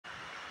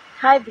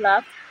Hi,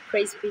 beloved.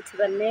 Praise be to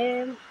the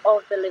name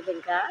of the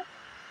living God.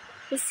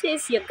 This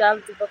is your girl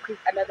Diva with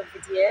another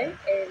video,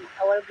 and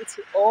I want to greet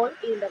you all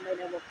in the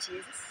name of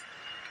Jesus.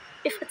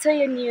 If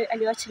you're new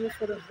and you're watching me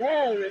for the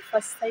very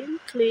first time,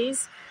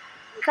 please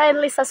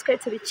kindly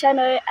subscribe to the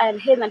channel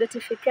and hit the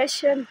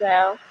notification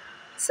bell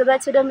so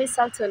that you don't miss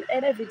out on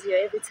any video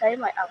every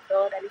time I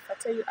upload. And if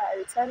you are a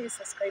returning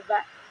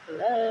subscriber,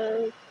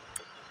 hello.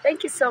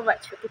 Thank you so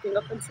much for keeping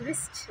up onto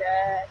this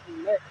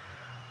channel.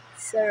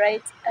 So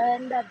right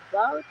and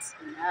about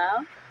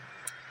now,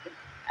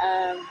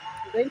 I'm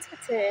going to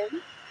attend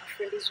a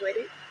friend's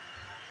wedding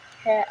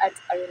here at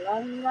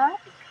Arulanga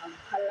in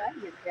Kampala,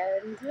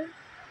 Uganda.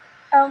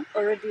 I'm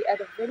already at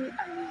the venue,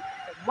 and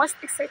the most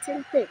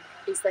exciting thing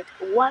is that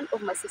one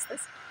of my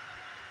sisters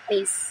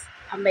is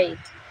a maid.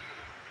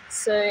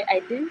 So I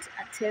didn't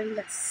attend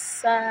the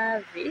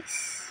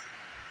service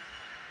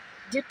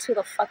due to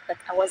the fact that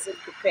I wasn't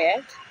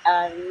prepared,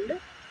 and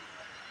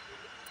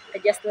I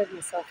just let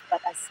myself.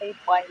 But I said,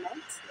 why not?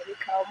 Let me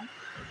come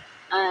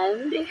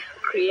and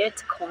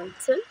create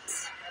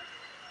content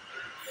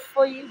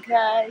for you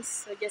guys.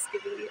 So just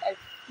giving you a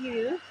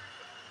view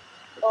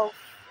of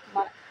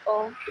my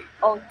old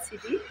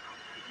TV.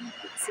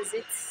 This is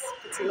it,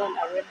 putting on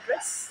a red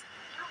dress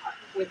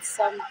with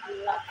some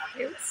black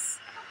heels.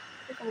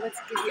 I think I'm going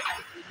to give you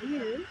a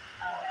view.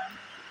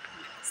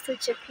 Still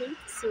checking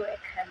to see where I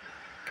can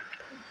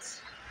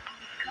put.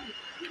 Come.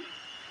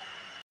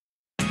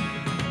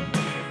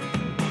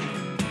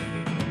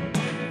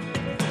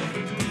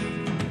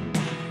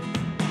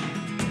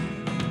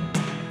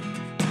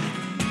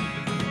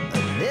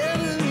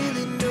 Never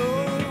really know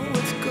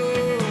what's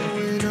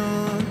going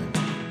on.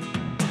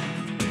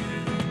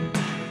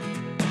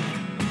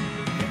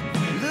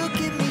 Look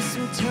at me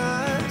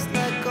sometimes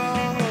like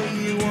all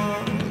you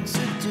want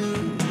to do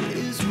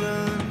is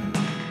run.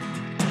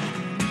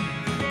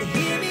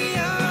 Hear me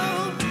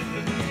out,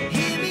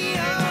 hear me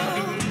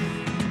out.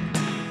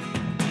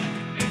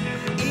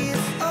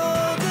 It's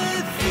all the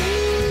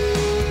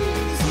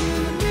things you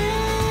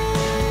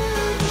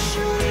never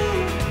show.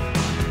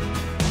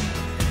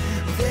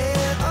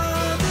 There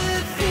are the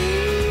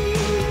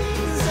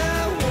things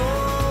I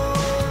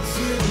want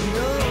to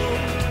know.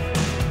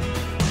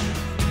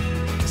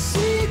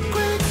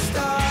 Secrets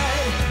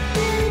start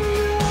in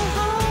your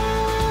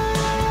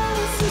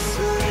heart so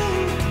slow.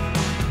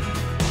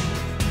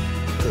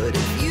 But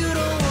if you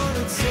don't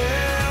wanna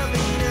tell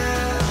me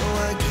now,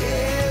 I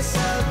guess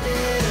I'll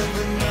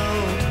never know.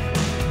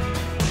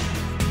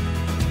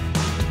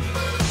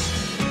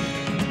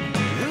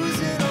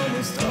 Losing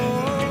almost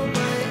all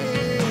my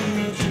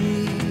energy.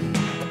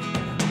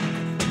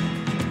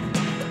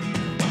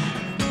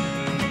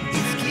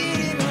 It's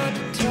getting hard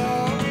to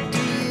talk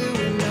to you,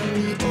 and I'm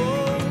the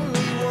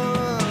only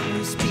one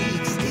who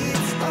speaks.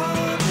 It's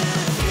all the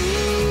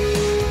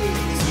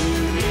things you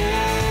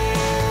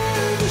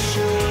never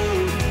show.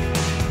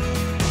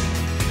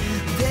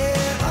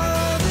 There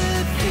are the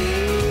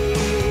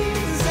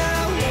things I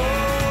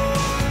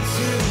want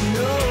to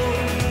know.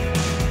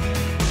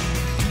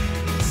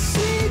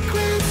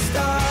 Secrets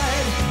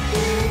start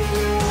in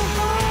your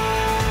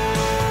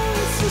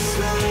heart so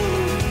slow.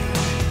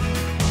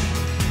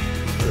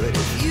 But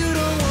if you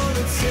don't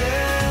wanna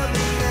tell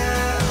me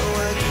now,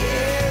 I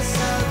guess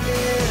I'll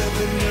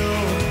never know.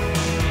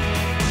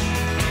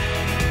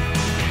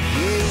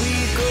 Here we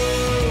go,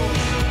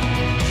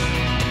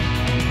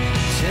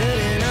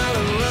 turning all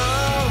the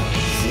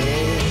wrongs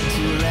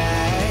into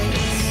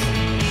rights.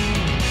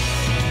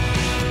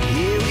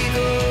 Here we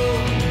go,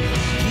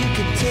 you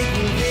can take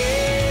me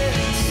there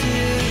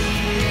tonight.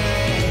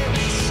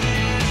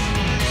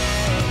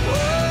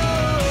 Whoa,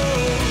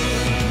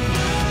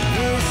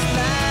 this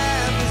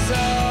life is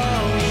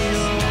all we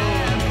know.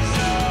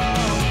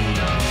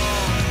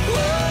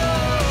 Whoa,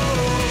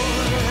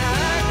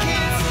 I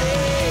can't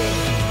stay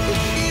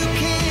if you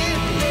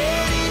can't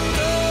let it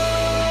go.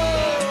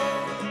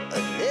 I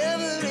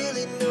never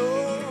really know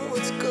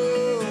what's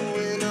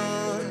going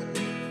on.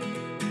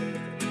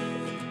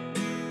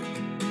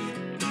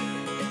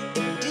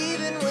 And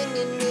even when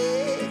you're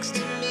next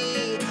to me,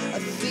 I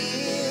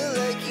feel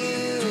like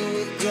you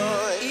were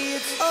gone.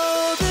 It's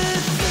all the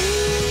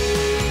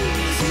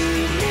things you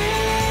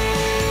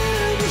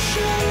never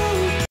show.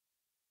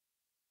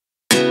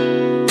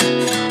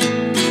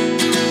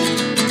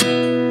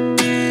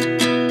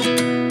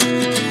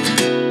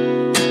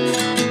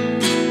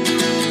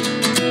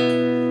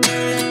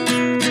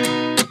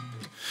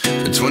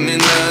 At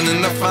 29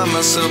 and I find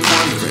myself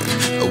wondering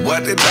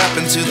what did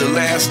happen to the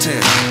last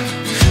 10.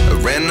 I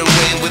ran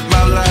away with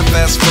my life,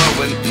 fast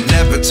forward,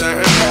 never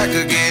turn back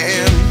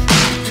again.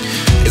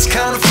 It's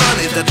kind of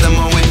funny that the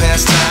more we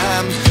pass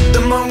time,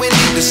 the more we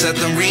need to set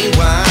the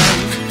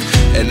rewind.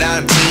 And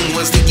 19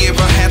 was the year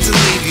I had to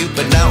leave you,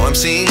 but now I'm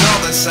seeing all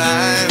the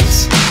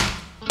signs.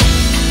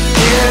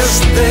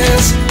 Is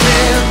this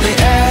really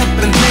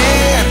happening?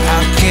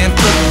 I can't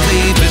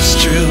believe it's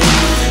true.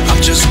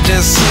 I'm just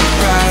as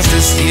surprised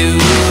as you.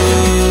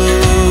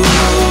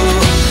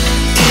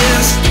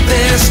 Is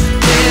this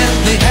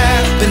really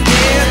happening?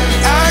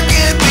 I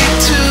can't be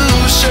too.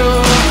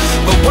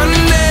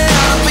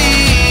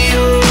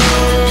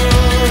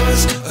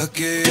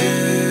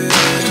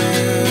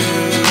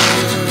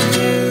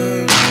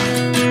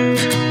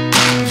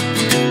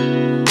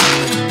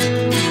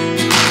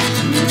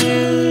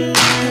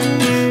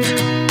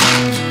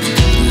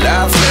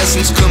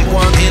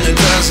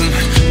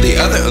 The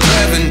other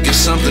 11 give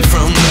something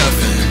from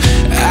nothing.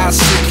 I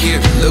sit here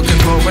looking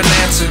for an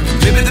answer.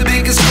 Maybe the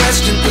biggest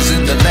question was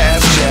in the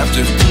last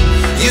chapter.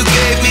 You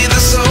gave me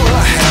the soul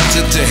I have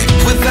today.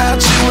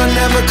 Without you I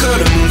never could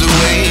have moved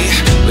away.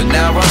 But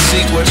now I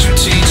see what you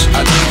teach.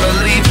 I do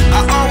believe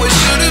I always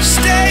should have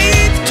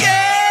stayed. Yeah.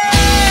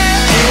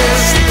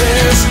 Is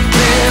this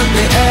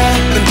really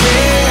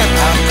happening?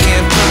 I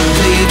can't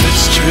believe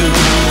it's true.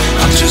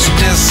 I'm just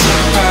as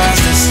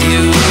surprised as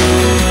you.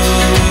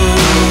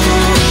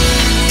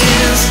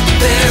 Is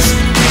this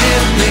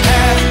really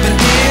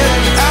happening?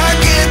 I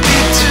can't be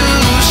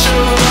too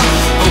sure,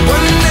 but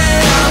one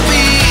day I'll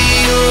be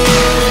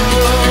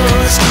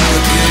yours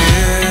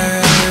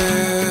again.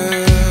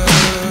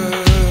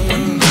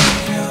 One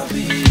day I'll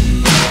be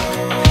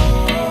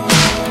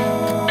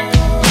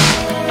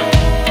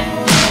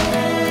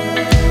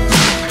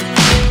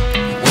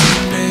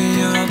One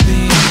day I'll be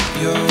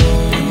yours.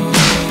 One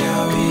day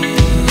I'll be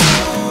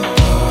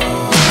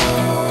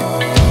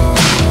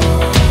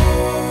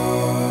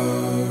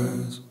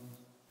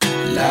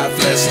Life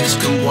lessons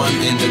come one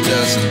in a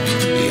dozen.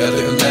 The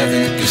other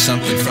 11 get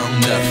something from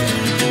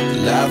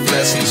nothing. Life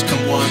lessons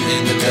come one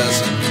in a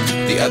dozen.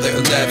 The other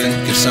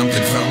 11 get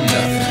something from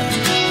nothing.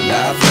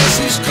 Life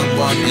lessons come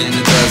one in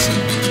a dozen.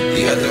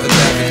 The other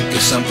 11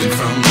 get something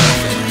from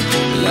nothing.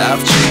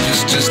 Life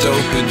changes just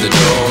open the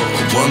door.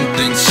 One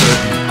thing's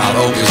certain, I'll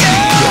always be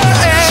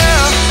yours.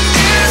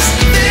 Is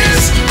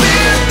this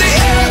really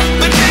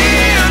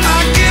happening?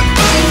 I can't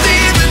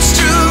believe it's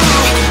true.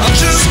 I'm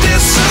just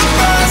as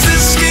surprised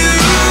as you.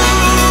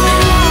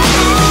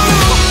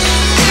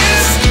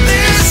 Is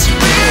this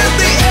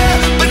really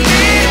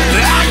happening?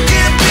 I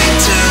can't be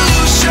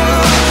too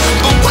sure,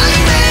 but one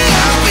day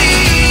I'll be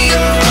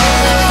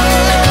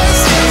yours.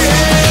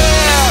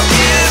 Yeah.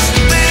 Is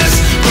this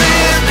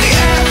really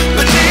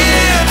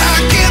happening? I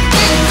can't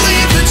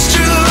believe it's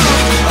true.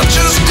 I'm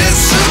just as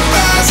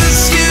surprised as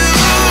you.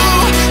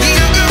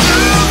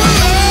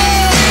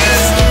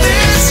 Is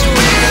this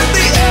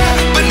really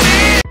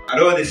happening? And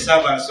all the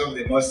servants of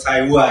the Most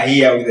High who are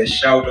here with a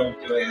shout of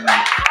joy and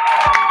life.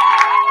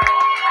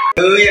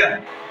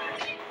 Hallelujah.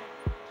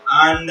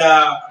 And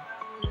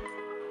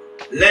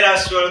let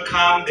us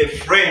welcome the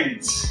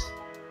friends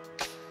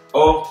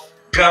of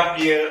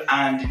Gabriel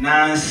and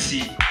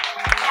Nancy.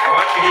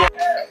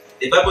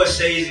 The Bible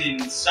says in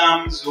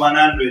Psalms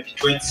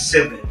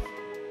 127,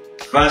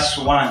 verse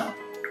 1,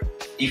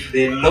 if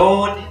the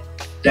Lord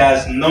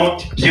does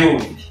not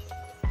build,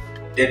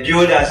 the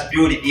builders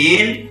build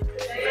in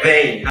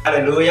vain.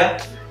 Hallelujah.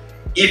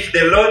 If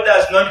the Lord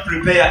does not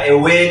prepare a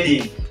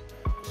wedding,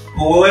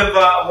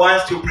 whoever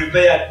wants to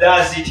prepare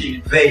does it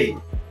in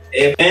vain.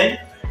 Amen.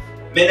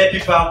 Many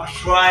people have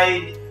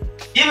tried,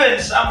 even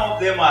some of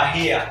them are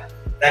here,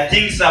 that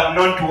things have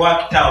not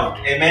worked out.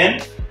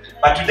 Amen.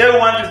 But today we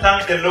want to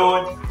thank the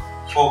Lord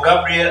for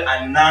Gabriel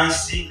and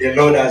Nancy. The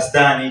Lord has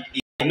done it.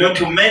 I know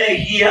to many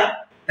here,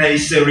 there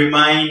is a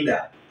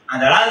reminder.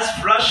 And as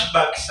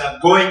flashbacks are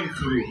going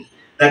through,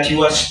 that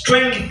you are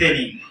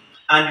strengthening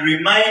and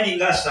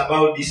reminding us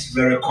about this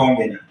very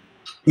covenant.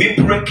 We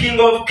pray, King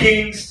of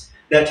Kings,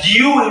 that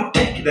you will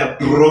take the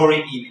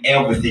glory in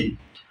everything.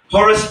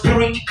 Holy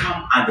Spirit,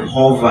 come and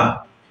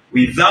hover.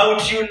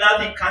 Without you,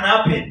 nothing can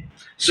happen.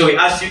 So we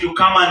ask you to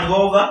come and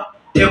hover,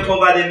 take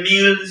over the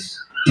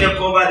meals, take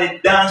over the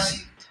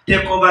dancing,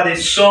 take over the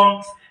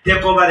songs,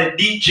 take over the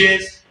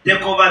DJs,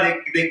 take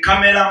over the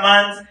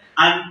cameramans,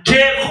 and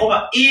take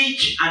over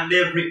each and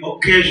every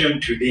occasion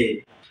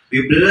today.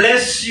 We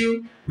bless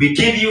you, we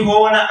give you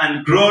honor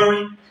and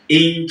glory.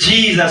 In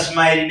Jesus'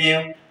 mighty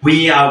name,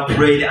 we have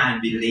prayed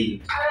and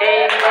believed.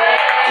 Amen.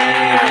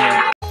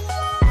 Amen.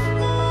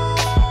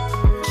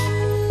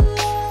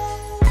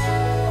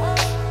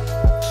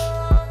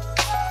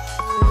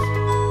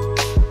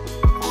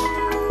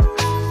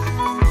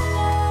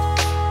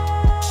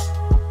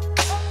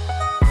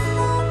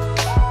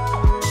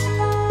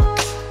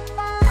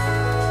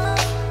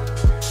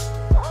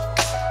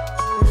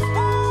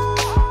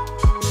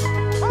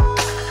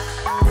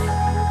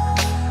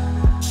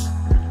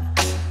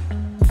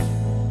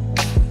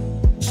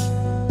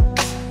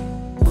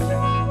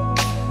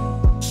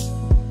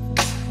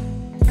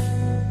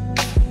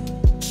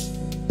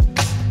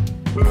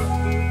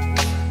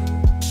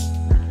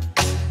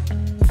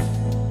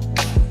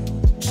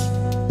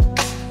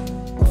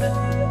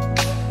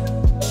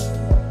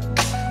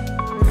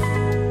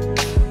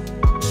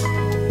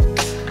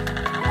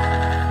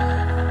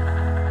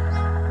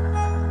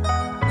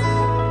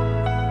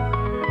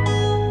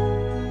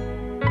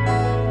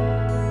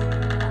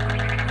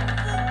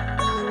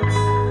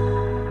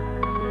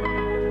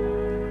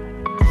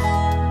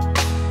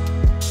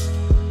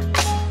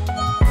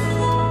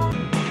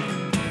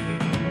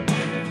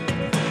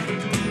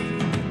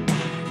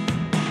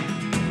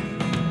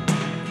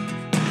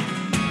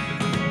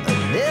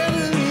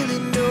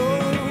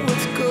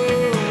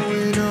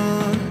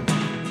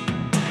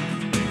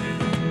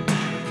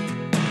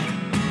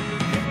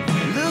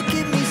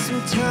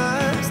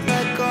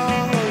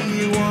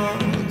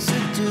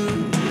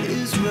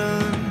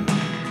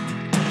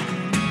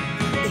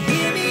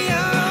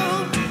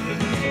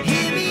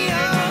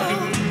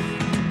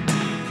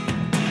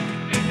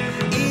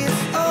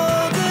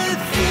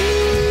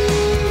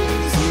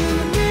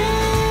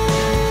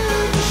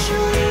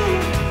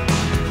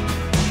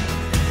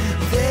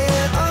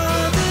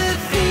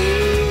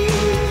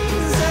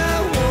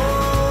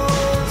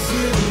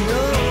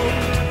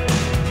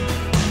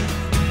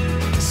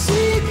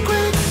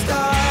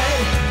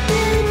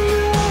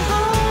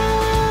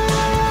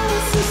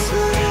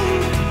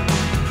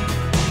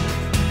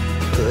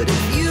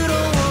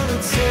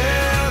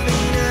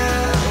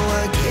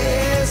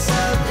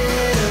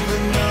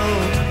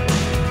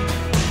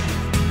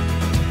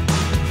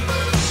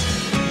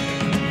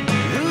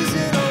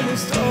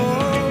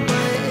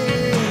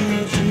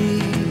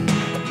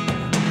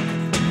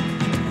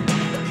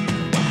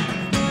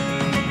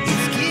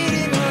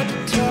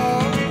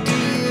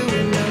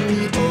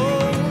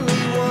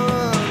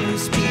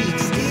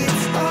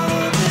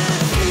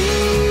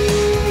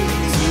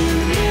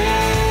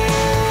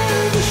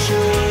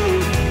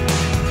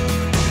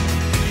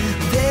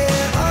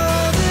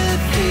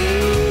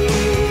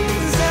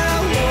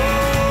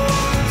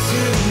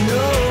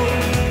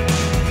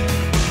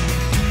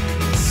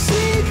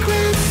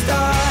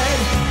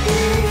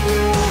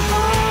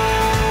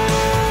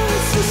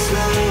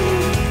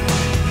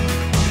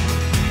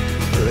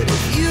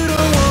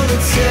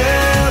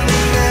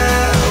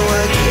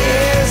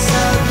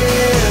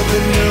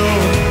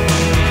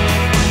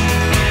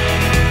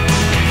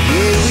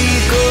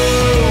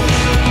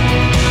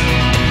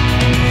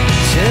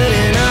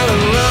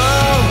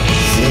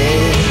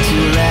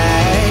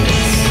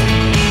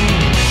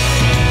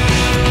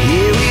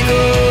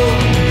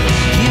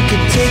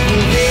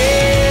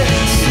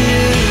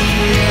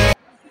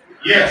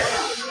 Yes,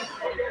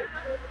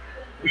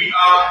 we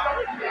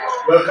are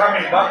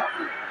welcoming back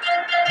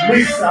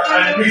Mr.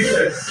 and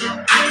Mrs.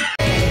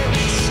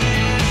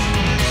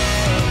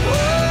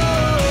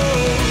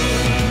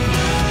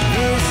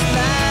 This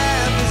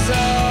life is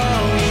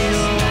all we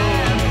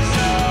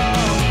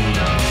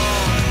know.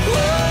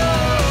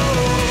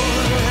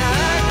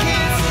 I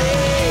can't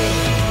stay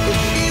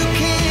if you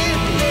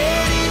can't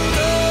let it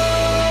go.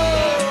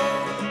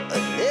 I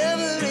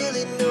never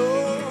really know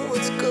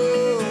what's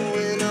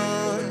going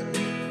on.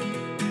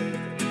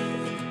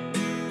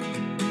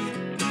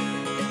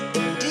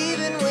 And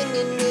even when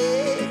you're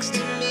next to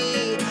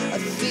me, I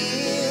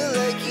feel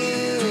like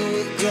you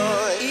were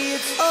gone.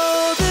 It's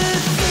all the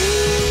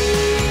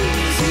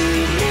things you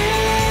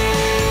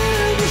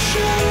never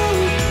show.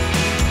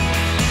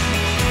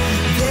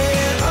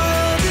 There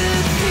are the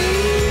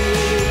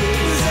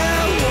things I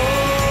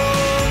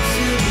want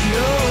to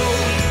know.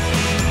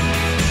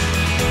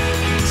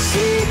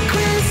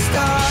 Secrets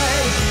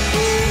start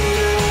in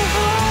your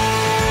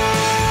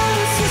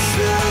heart so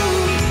slow.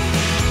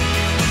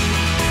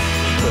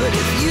 But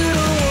if you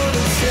don't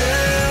wanna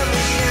tell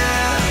me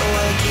now,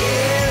 I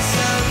guess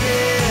I'll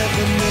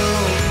never know.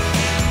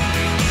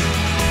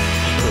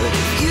 But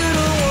if you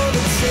don't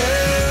wanna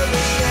tell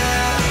me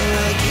now,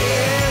 I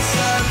guess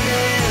I'll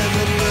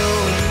never know.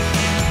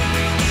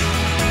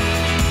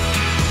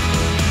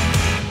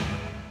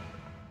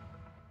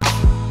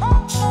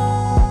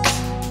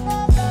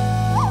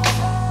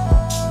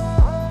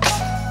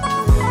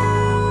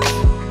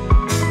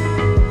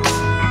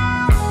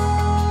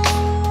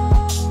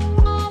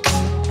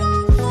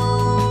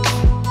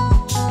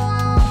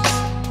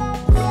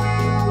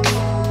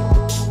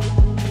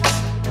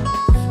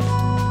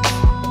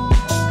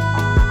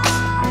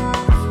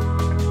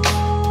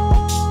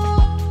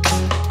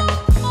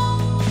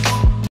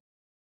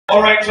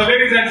 All right, so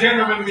ladies and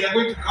gentlemen, we are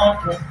going to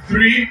count from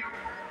 3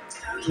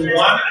 to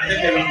 1,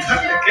 and then we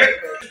cut the cake.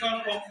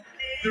 Count from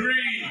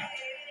 3,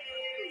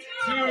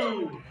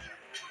 2,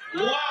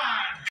 1.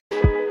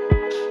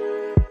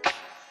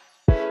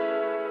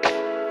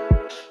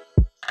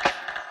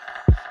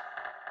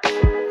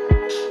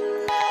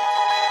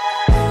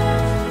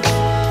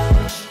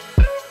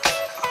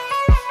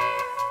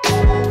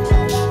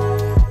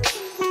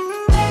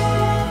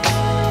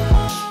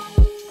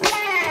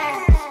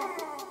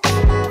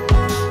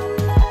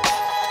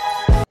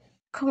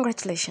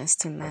 Congratulations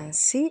to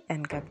Nancy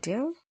and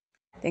Gabriel.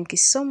 Thank you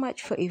so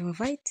much for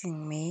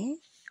inviting me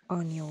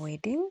on your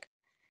wedding,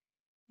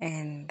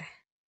 and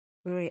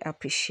we really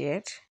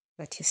appreciate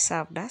that you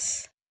served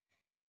us,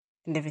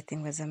 and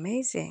everything was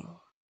amazing.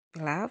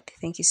 Beloved,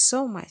 thank you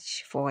so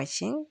much for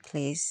watching.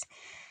 Please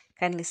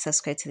kindly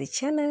subscribe to the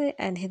channel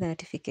and hit the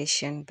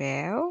notification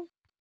bell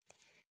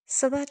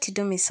so that you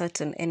don't miss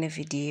out on any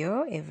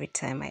video every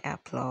time I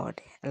upload.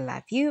 I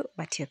love you,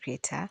 but your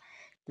creator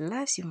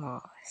loves you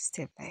more.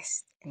 Stay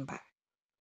blessed and bye.